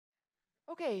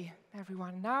Okay,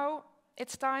 everyone, now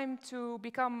it's time to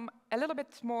become a little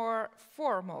bit more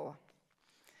formal,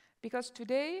 because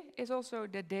today is also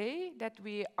the day that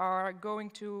we are going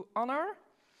to honor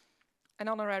an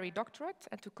honorary doctorate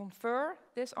and to confer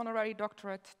this honorary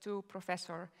doctorate to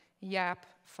Professor Jaap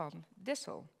van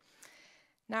Dissel.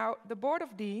 Now, the Board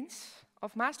of Deans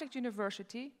of Maastricht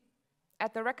University,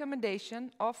 at the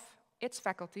recommendation of its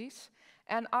faculties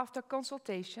and after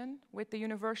consultation with the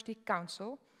University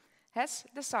Council, has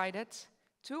decided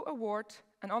to award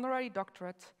an honorary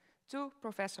doctorate to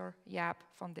Professor Jaap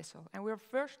van Dissel. And we're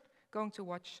first going to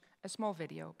watch a small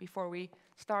video before we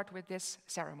start with this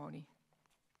ceremony.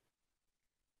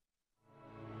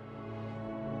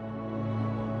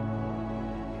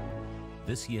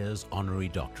 This year's honorary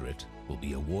doctorate will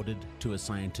be awarded to a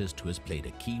scientist who has played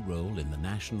a key role in the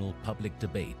national public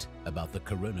debate about the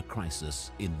corona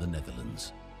crisis in the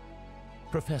Netherlands.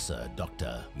 Professor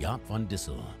Dr. Jaap van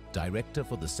Dissel, Director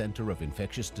for the Center of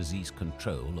Infectious Disease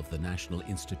Control of the National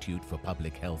Institute for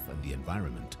Public Health and the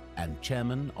Environment and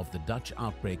Chairman of the Dutch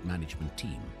Outbreak Management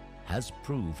Team, has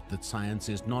proved that science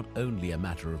is not only a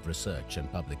matter of research and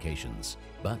publications,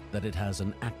 but that it has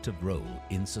an active role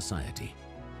in society.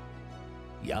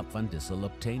 Jaap van Dissel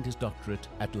obtained his doctorate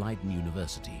at Leiden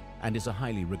University and is a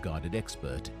highly regarded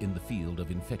expert in the field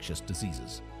of infectious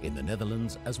diseases, in the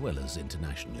Netherlands as well as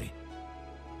internationally.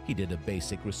 He did a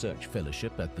basic research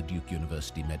fellowship at the Duke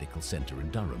University Medical Center in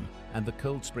Durham and the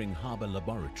Cold Spring Harbor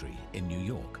Laboratory in New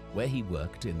York, where he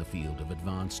worked in the field of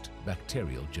advanced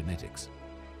bacterial genetics.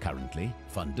 Currently,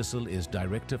 van Dissel is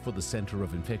Director for the Center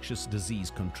of Infectious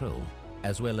Disease Control,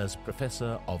 as well as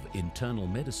Professor of Internal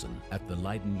Medicine at the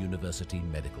Leiden University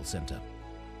Medical Center.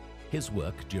 His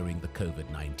work during the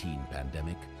COVID-19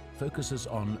 pandemic focuses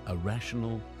on a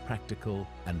rational, practical,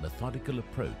 and methodical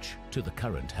approach to the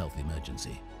current health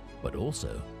emergency, but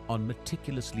also on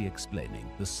meticulously explaining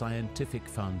the scientific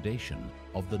foundation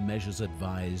of the measures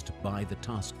advised by the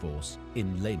task force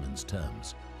in layman's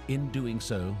terms. In doing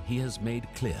so, he has made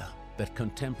clear that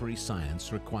contemporary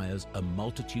science requires a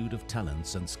multitude of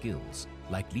talents and skills,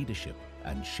 like leadership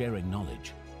and sharing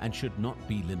knowledge, and should not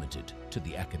be limited to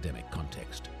the academic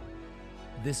context.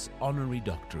 This honorary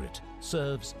doctorate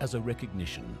serves as a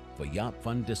recognition for Jaap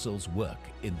van Dissel's work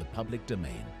in the public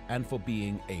domain and for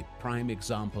being a prime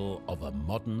example of a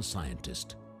modern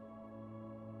scientist.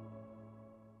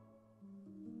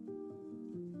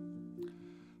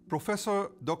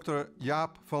 Professor Dr.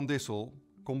 Jaap van Dissel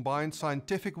combined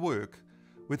scientific work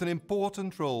with an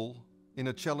important role in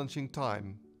a challenging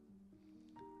time.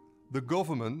 The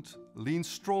government leans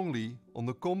strongly on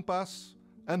the compass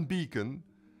and beacon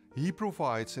he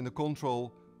provides in the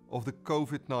control of the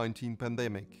COVID-19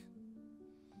 pandemic.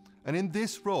 And in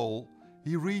this role,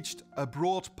 he reached a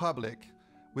broad public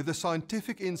with the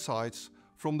scientific insights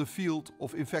from the field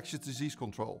of infectious disease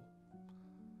control.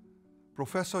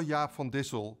 Professor Jaap van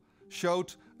Dissel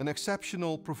showed an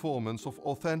exceptional performance of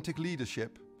authentic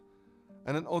leadership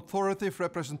and an authoritative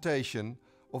representation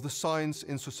of the science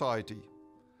in society.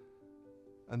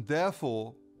 And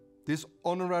therefore, this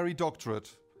honorary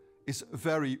doctorate is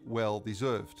very well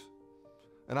deserved.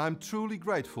 And I'm truly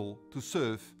grateful to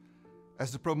serve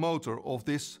as the promoter of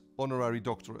this honorary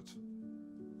doctorate.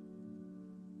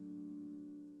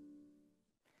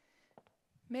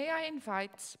 May I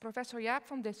invite Professor Jaap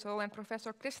van Dissel and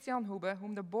Professor Christian Hoebe,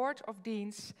 whom the Board of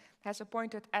Deans has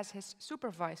appointed as his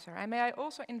supervisor. And may I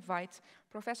also invite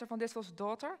Professor van Dissel's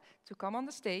daughter to come on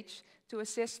the stage to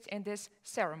assist in this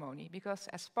ceremony, because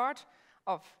as part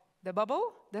of the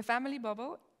bubble, the family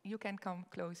bubble, you can come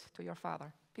close to your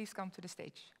father. Please come to the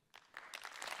stage.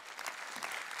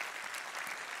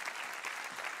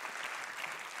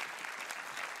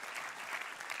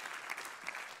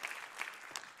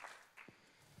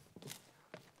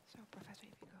 So, Professor,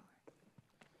 if you go.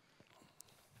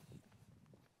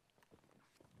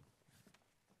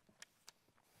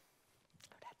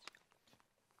 Oh, that's...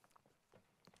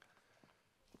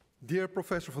 Dear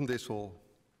Professor van Dissel,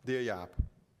 dear Jaap,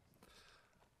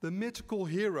 the mythical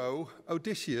hero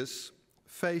Odysseus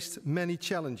faced many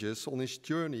challenges on his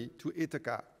journey to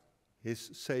Ithaca,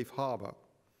 his safe harbor.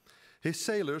 His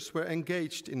sailors were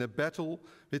engaged in a battle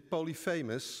with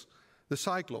Polyphemus, the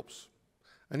Cyclops,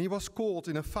 and he was caught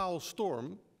in a foul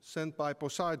storm sent by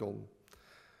Poseidon.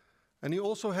 And he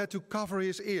also had to cover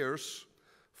his ears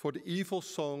for the evil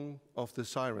song of the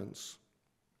sirens.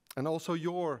 And also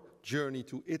your journey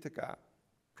to Ithaca,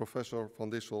 Professor van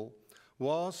Dissel,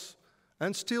 was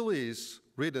and still is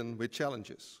ridden with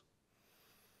challenges.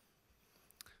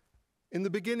 In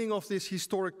the beginning of these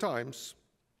historic times,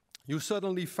 you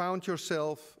suddenly found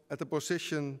yourself at the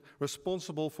position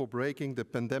responsible for breaking the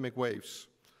pandemic waves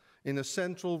in a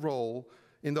central role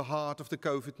in the heart of the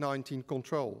COVID-19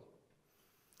 control.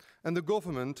 And the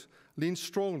government leans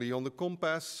strongly on the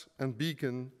compass and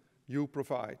beacon you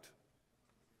provide.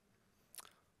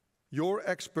 Your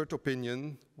expert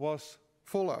opinion was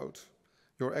followed,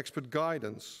 your expert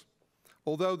guidance,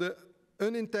 although the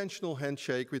unintentional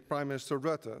handshake with Prime Minister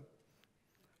Rutte,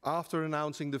 after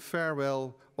announcing the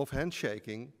farewell of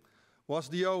handshaking, was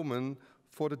the omen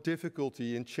for the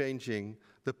difficulty in changing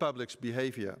the public's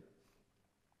behavior.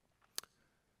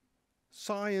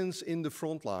 Science in the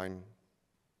front line,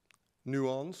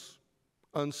 nuance,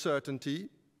 uncertainty,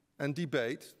 and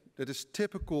debate that is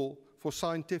typical for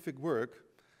scientific work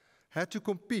had to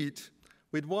compete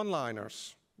with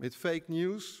one-liners, with fake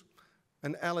news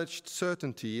and alleged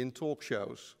certainty in talk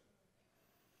shows.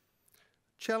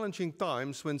 Challenging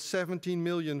times when 17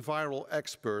 million viral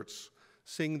experts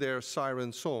sing their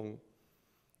siren song.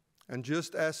 And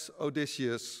just as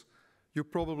Odysseus, you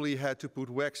probably had to put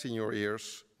wax in your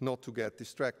ears not to get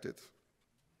distracted.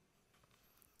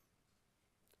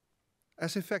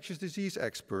 As infectious disease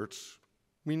experts,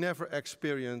 we never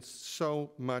experienced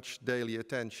so much daily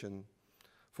attention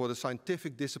for the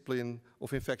scientific discipline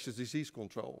of infectious disease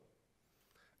control.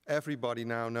 Everybody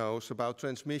now knows about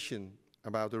transmission,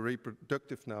 about the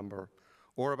reproductive number,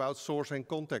 or about source and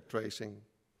contact tracing.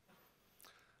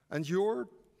 And your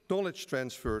knowledge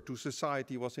transfer to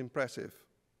society was impressive.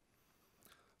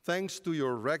 Thanks to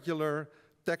your regular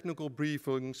technical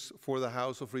briefings for the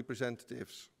House of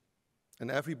Representatives. And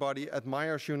everybody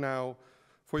admires you now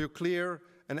for your clear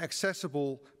and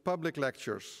accessible public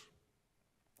lectures,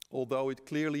 although it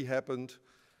clearly happened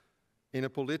in a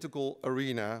political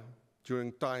arena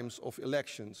during times of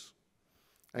elections,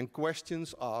 and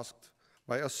questions asked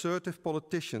by assertive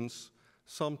politicians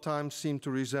sometimes seem to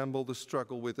resemble the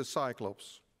struggle with the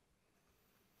Cyclops.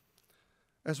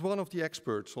 As one of the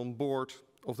experts on board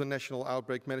of the National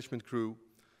Outbreak Management Crew,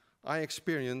 I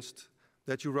experienced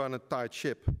that you run a tight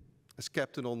ship as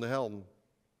captain on the helm.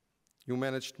 You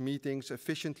managed meetings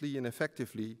efficiently and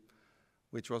effectively,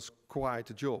 which was quite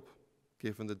a job,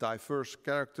 given the diverse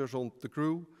characters on the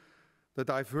crew, the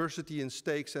diversity in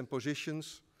stakes and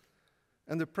positions,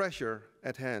 and the pressure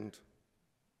at hand.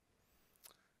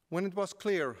 When it was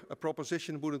clear a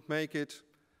proposition wouldn't make it,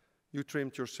 you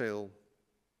trimmed your sail.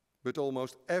 But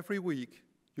almost every week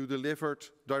you delivered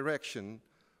direction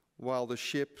while the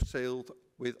ship sailed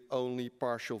with only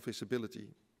partial visibility.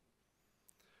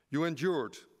 You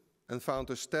endured and found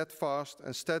a steadfast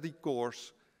and steady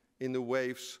course in the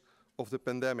waves of the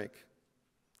pandemic.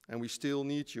 And we still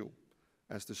need you,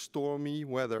 as the stormy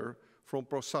weather from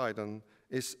Poseidon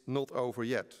is not over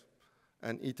yet,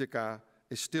 and Ithaca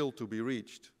is still to be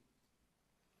reached.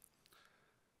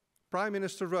 Prime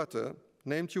Minister Rutte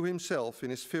named you himself in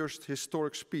his first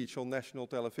historic speech on national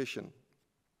television.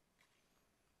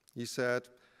 He said,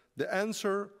 "The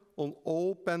answer on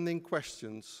all pending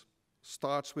questions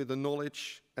starts with the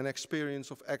knowledge and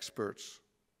experience of experts.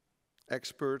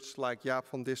 Experts like Jaap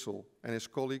van Dissel and his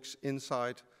colleagues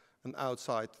inside and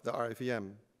outside the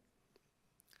RIVM."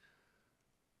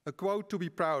 A quote to be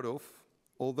proud of,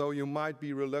 although you might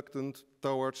be reluctant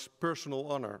towards personal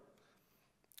honor.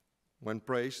 When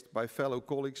praised by fellow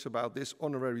colleagues about this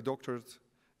honorary doctorate,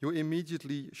 you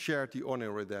immediately shared the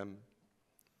honor with them.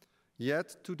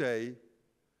 Yet today,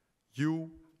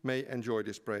 you may enjoy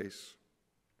this praise.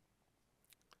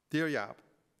 Dear Jaap,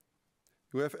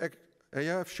 you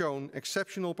have shown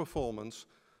exceptional performance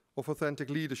of authentic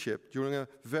leadership during a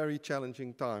very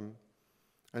challenging time,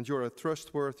 and you're a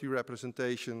trustworthy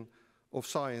representation of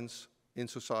science in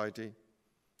society,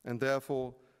 and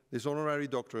therefore this honorary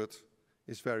doctorate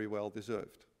is very well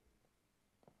deserved.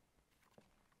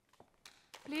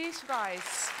 Please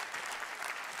rise.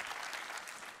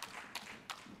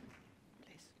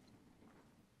 Please.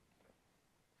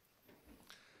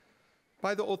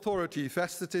 By the authority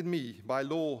vested in me by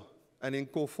law and in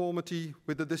conformity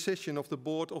with the decision of the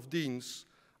Board of Deans,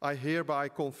 I hereby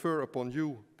confer upon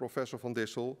you, Professor van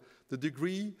Dissel, the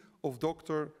degree of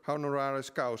Doctor Honoris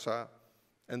Causa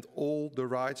and all the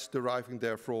rights deriving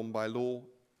therefrom by law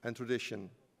and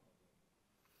tradition.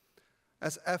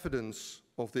 As evidence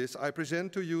of this, I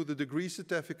present to you the degree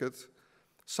certificate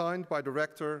signed by the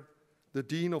Rector, the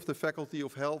Dean of the Faculty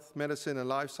of Health, Medicine and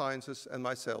Life Sciences, and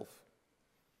myself,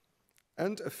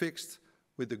 and affixed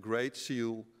with the Great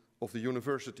Seal of the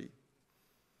University.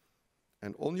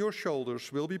 And on your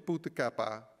shoulders will be put the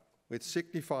kappa, which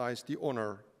signifies the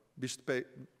honor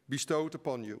bestowed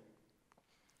upon you.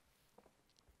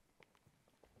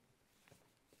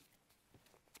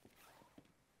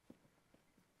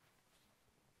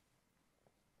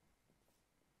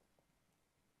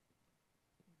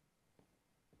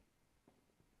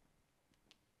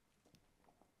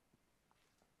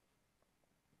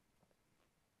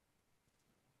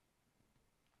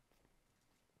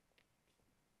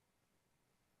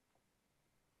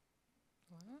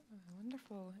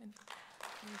 Wonderful.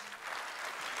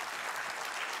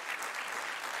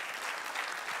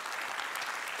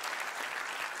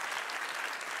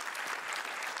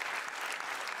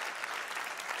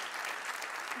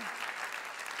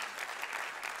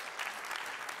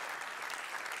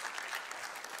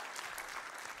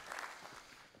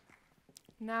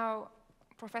 Now,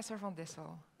 Professor van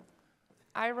Dissel,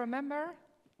 I remember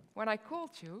when I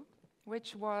called you,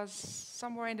 which was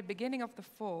somewhere in the beginning of the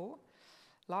fall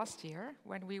last year,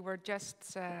 when we were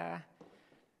just,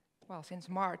 since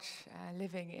March,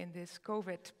 living in this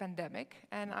COVID pandemic,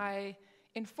 and I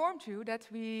informed you that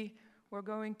we were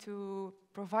going to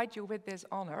provide you with this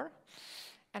honor.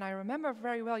 And I remember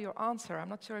very well your answer. I'm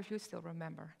not sure if you still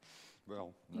remember.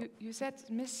 Well, no. You said,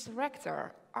 Miss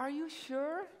Rector, are you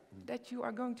sure that you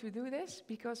are going to do this?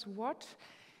 Because what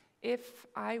if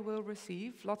I will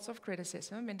receive lots of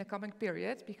criticism in the coming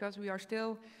period, because we are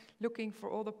still looking for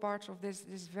all the parts of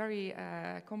this very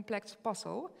complex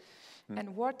puzzle?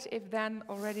 And what if then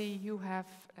already you have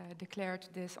declared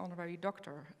this honorary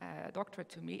doctorate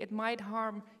to me? It might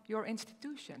harm your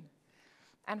institution.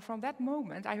 And from that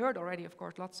moment, I heard already, of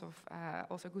course, lots of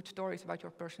also good stories about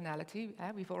your personality.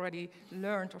 We've already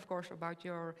learned, of course, about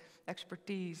your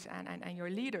expertise and your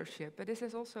leadership. But this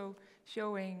is also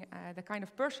showing the kind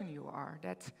of person you are,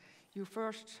 that you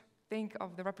first think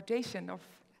of the reputation of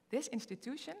this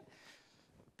institution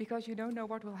because you don't know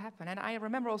what will happen. And I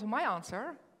remember also my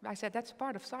answer. I said that's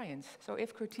part of science. So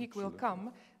if critique will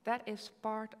come, that is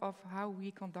part of how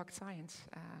we conduct science.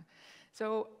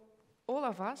 So all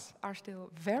of us are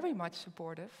still very much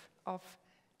supportive of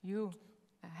you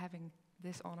having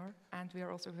this honor, and we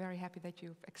are also very happy that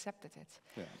you've accepted it.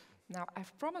 Yeah. Now,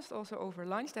 I've promised also over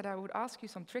lunch that I would ask you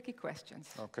some tricky questions.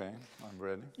 Okay, I'm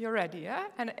ready. You're ready, yeah?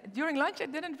 And during lunch,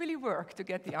 it didn't really work to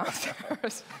get the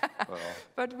answers. Well.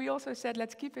 But we also said,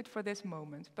 let's keep it for this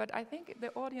moment. But I think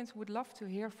the audience would love to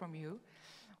hear from you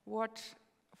what,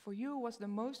 for you, was the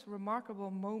most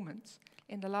remarkable moment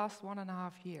in the last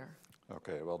 1.5 years.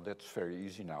 Okay, well, that's very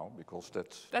easy now, because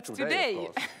that's today.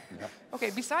 Of course. Yeah.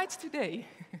 Okay, besides today.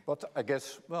 But I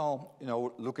guess, well, you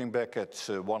know, looking back at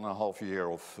 1.5 years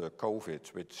of COVID,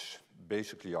 which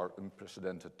basically are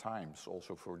unprecedented times,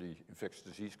 also for the infectious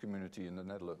disease community in the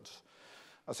Netherlands,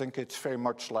 I think it's very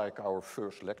much like our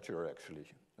first lecture,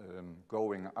 actually,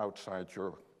 going outside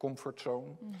your comfort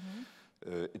zone.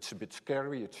 Mm-hmm. It's a bit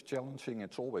scary, it's challenging,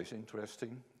 it's always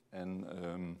interesting.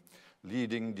 And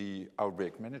leading the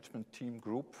outbreak management team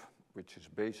group, which is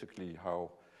basically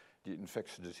how the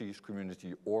infectious disease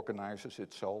community organizes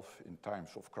itself in times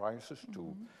of crisis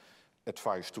to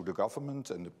advise to the government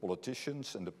and the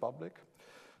politicians and the public.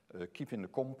 Keeping the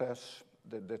compass,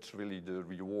 that's really the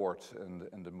reward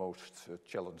and the most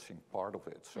challenging part of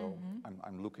it. So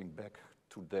I'm looking back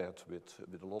to that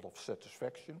with a lot of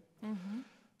satisfaction.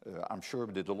 I'm sure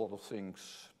we did a lot of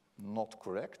things not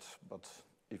correct, but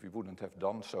if we wouldn't have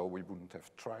done so, we wouldn't have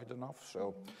tried enough.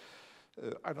 So,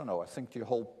 I don't know, I think the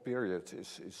whole period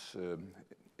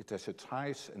it has its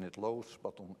highs and its lows,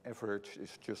 but on average,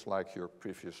 it's just like your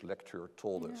previous lecture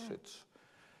told us.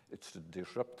 It's the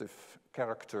disruptive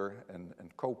character and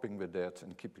coping with that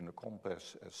and keeping the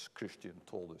compass, as Christian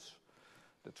told us.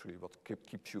 That's really what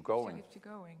keeps you going. Keeps you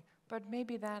going. But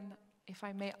maybe then, if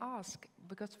I may ask,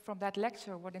 because from that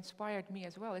lecture, what inspired me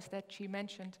as well is that she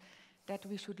mentioned that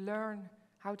we should learn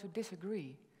how to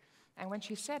disagree. And when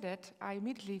she said it, I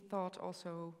immediately thought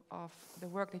also of the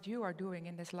work that you are doing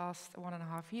in this last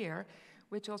 1.5 years,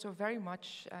 which also very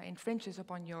much infringes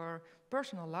upon your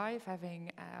personal life,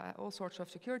 having all sorts of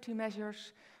security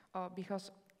measures, because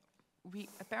we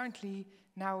apparently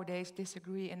nowadays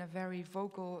disagree in a very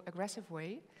vocal, aggressive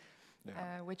way,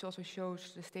 which also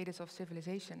shows the status of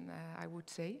civilization, I would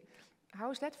say. How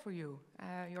is that for you?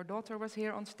 Your daughter was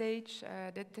here on stage.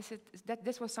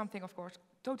 This was something, of course,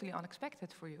 totally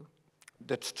unexpected for you.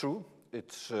 That's true.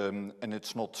 It's and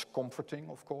it's not comforting,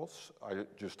 of course. I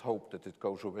just hope that it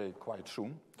goes away quite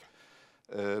soon.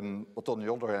 But on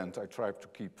the other hand, I try to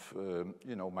keep,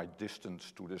 my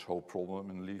distance to this whole problem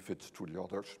and leave it to the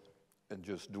others, and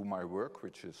just do my work,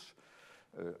 which is,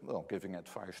 giving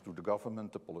advice to the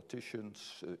government, the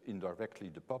politicians, indirectly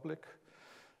the public.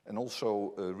 And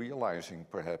also realizing,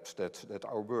 perhaps, that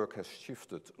our work has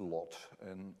shifted a lot.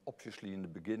 And obviously, in the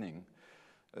beginning,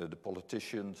 the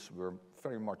politicians were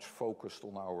very much focused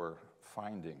on our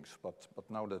findings. But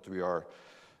now that we are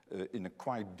in a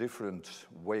quite different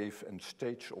wave and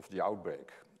stage of the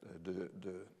outbreak,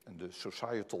 the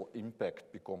societal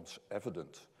impact becomes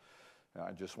evident.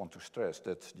 I just want to stress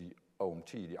that the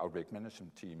OMT, the Outbreak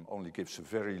Management Team, only gives a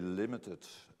very limited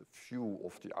view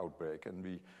of the outbreak. And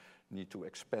we need to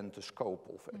expand the scope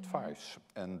of advice.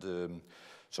 And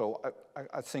so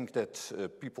I think that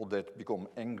people that become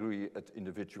angry at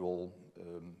individual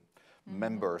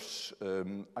members,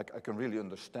 I can really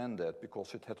understand that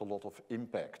because it had a lot of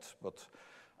impact. But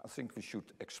I think we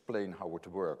should explain how it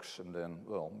works, and then,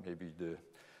 well, maybe the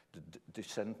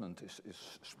dissentment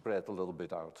is spread a little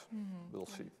bit out. We'll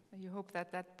see. You hope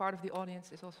that that part of the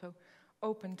audience is also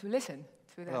open to listen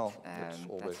to that. Well, that's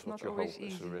always that's what not you always hope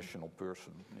as easy. a rational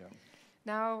person. Yeah.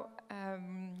 Now,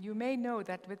 you may know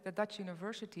that with the Dutch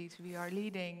universities, we are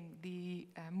leading the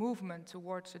movement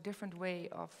towards a different way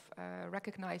of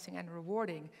recognizing and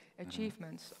rewarding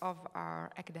achievements of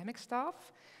our academic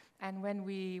staff. And when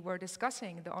we were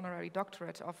discussing the honorary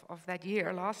doctorate of that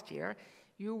year, last year,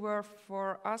 you were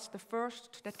for us the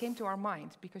first that came to our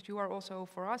mind, because you are also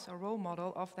for us a role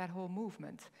model of that whole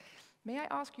movement. May I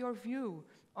ask your view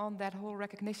on that whole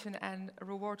recognition and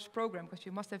rewards program? Because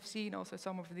you must have seen also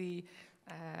some of the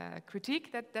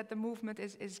critique that the movement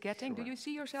is getting. Sure. Do you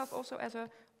see yourself also as a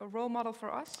role model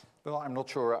for us? Well, I'm not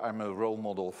sure I'm a role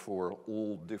model for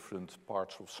all different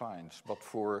parts of science, but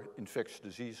for infectious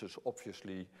diseases,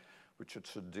 obviously, which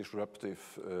is a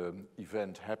disruptive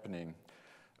event happening.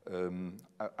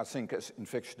 I think as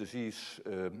infectious disease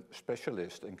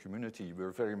specialist and community,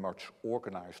 we're very much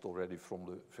organized already from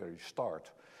the very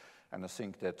start. And I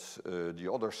think that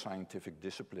the other scientific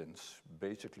disciplines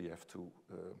basically have to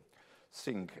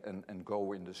think and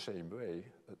go in the same way,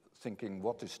 thinking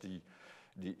what is the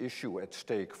issue at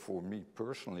stake for me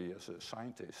personally as a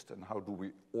scientist, and how do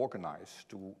we organize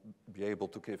to be able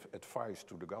to give advice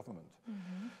to the government.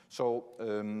 So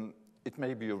it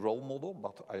may be a role model,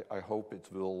 but I hope it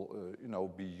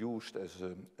will be used as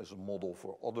a model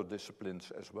for other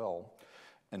disciplines as well,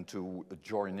 and to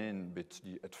join in with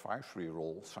the advisory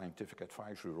role, scientific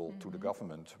advisory role to the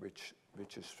government,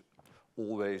 which is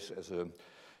always as a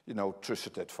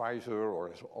trusted advisor or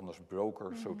as an honest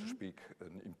broker, so to speak,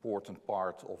 an important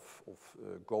part of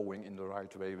going in the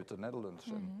right way with the Netherlands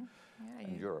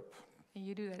and Europe. And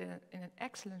you do that in an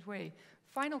excellent way.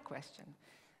 Final question.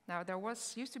 Now, there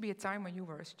used to be a time when you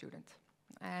were a student,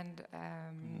 and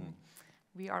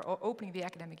we are opening the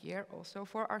academic year also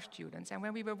for our students. And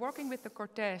when we were walking with the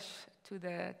cortege to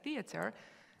the theater,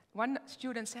 one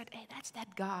student said, "Hey, that's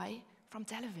that guy from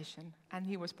television," and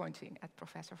he was pointing at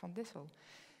Professor van Dissel.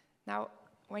 Now,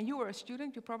 when you were a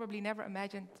student, you probably never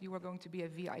imagined you were going to be a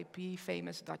VIP,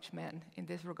 famous Dutchman in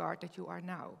this regard that you are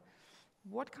now.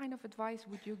 What kind of advice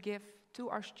would you give to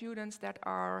our students that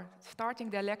are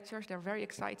starting their lectures? They're very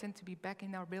excited to be back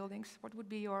in our buildings. What would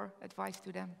be your advice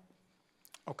to them?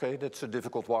 Okay, that's a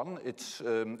difficult one. It's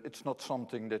not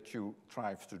something that you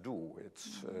strive to do.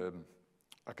 It's,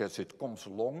 I guess it comes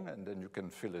along and then you can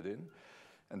fill it in.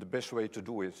 And the best way to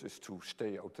do it is to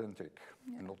stay authentic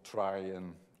and not try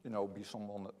and be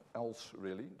someone else,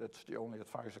 really. That's the only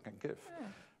advice I can give.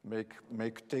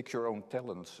 Take your own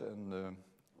talents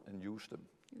and use them.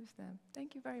 Use them.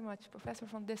 Thank you very much, Professor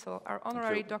van Dissel, our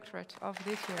honorary doctorate of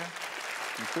this year.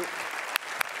 Thank you.